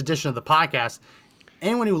for this edition of the podcast.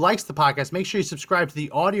 Anyone who likes the podcast, make sure you subscribe to the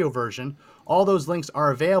audio version. All those links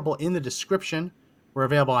are available in the description. We're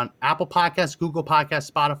available on Apple Podcasts, Google Podcasts,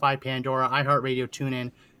 Spotify, Pandora, iHeartRadio,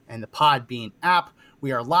 TuneIn, and the Podbean app.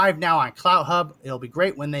 We are live now on Clout Hub. It'll be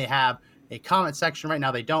great when they have a comment section. Right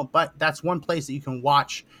now they don't, but that's one place that you can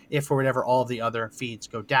watch if for whatever all of the other feeds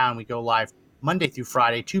go down. We go live Monday through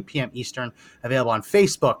Friday, 2 p.m. Eastern, available on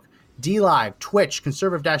Facebook, DLive, Twitch,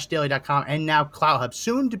 conservative-daily.com, and now Clout Hub,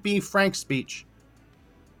 soon to be Frank's Speech.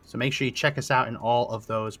 So make sure you check us out in all of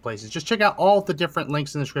those places. Just check out all of the different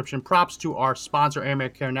links in the description. Props to our sponsor,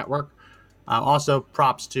 Care Network. Also,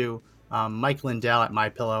 props to Mike Lindell at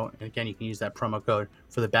MyPillow. And again, you can use that promo code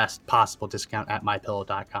for the best possible discount at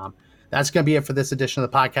MyPillow.com. That's going to be it for this edition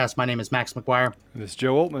of the podcast. My name is Max McGuire. And this is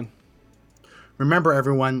Joe Oltman. Remember,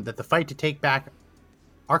 everyone, that the fight to take back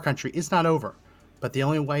our country is not over, but the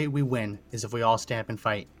only way we win is if we all stand up and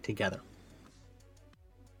fight together.